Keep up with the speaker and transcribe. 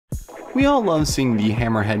We all love seeing the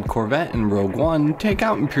Hammerhead Corvette in Rogue One take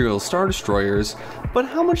out Imperial Star Destroyers, but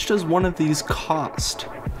how much does one of these cost?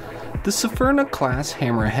 The Sphyrna-class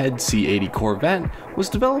Hammerhead C80 Corvette was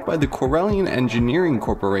developed by the Corellian Engineering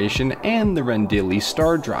Corporation and the Rendili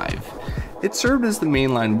starDrive. It served as the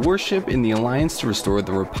mainline warship in the Alliance to restore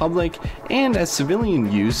the Republic, and as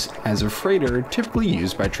civilian use as a freighter typically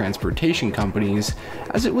used by transportation companies,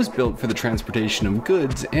 as it was built for the transportation of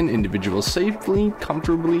goods and individuals safely,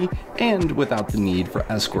 comfortably, and without the need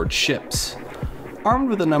for escort ships. Armed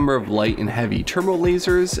with a number of light and heavy turbo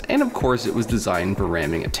lasers, and of course it was designed for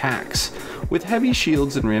ramming attacks. With heavy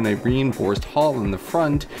shields and a reinforced hull in the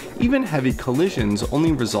front, even heavy collisions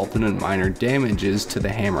only resulted in minor damages to the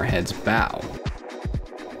Hammerhead's bow.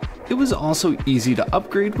 It was also easy to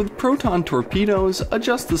upgrade with proton torpedoes,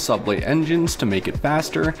 adjust the sublight engines to make it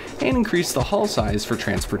faster, and increase the hull size for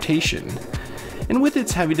transportation. And with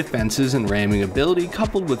its heavy defenses and ramming ability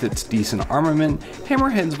coupled with its decent armament,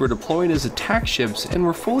 Hammerheads were deployed as attack ships and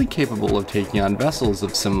were fully capable of taking on vessels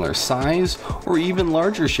of similar size or even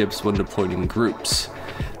larger ships when deployed in groups.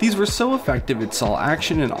 These were so effective it saw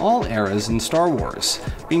action in all eras in Star Wars.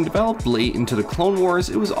 Being developed late into the Clone Wars,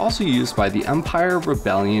 it was also used by the Empire,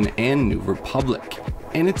 Rebellion, and New Republic.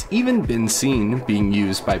 And it's even been seen being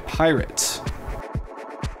used by pirates.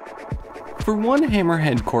 For one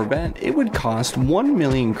Hammerhead Corvette, it would cost 1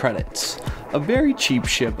 million credits, a very cheap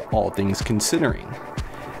ship all things considering.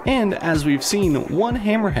 And as we've seen, one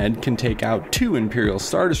Hammerhead can take out 2 Imperial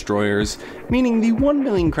Star Destroyers, meaning the 1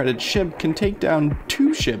 million credit ship can take down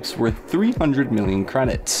 2 ships worth 300 million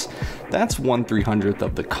credits. That's 1/300th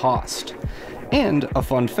of the cost. And a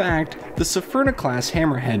fun fact, the Sphyrna-class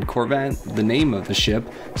Hammerhead Corvette, the name of the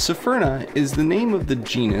ship, Sphyrna is the name of the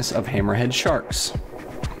genus of hammerhead sharks.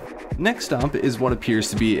 Next up is what appears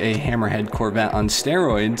to be a Hammerhead Corvette on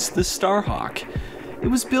steroids, the Starhawk. It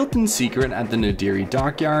was built in secret at the Rendili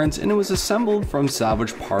dockyards, and it was assembled from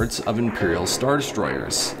salvaged parts of Imperial Star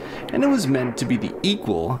Destroyers. And it was meant to be the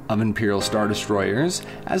equal of Imperial Star Destroyers,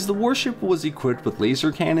 as the warship was equipped with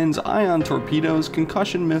laser cannons, ion torpedoes,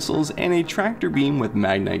 concussion missiles, and a tractor beam with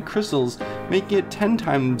magnite crystals, making it 10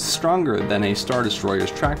 times stronger than a Star Destroyer's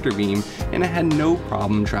tractor beam, and it had no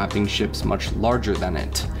problem trapping ships much larger than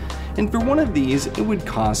it. And for one of these, it would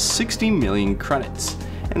cost 60 million credits.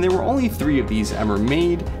 And there were only 3 of these ever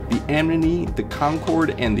made, the Amity, the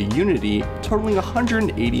Concorde, and the Unity, totaling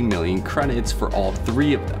 180 million credits for all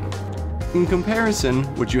 3 of them. In comparison,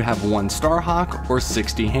 would you have 1 Starhawk or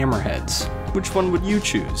 60 Hammerheads? Which one would you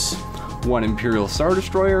choose? 1 Imperial Star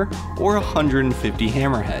Destroyer or 150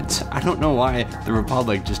 Hammerheads? I don't know why the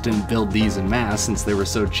Republic just didn't build these en masse since they were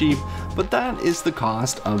so cheap, but that is the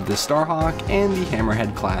cost of the Starhawk and the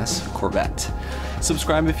Hammerhead class Corvette.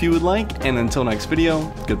 Subscribe if you would like, and until next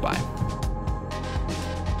video, goodbye.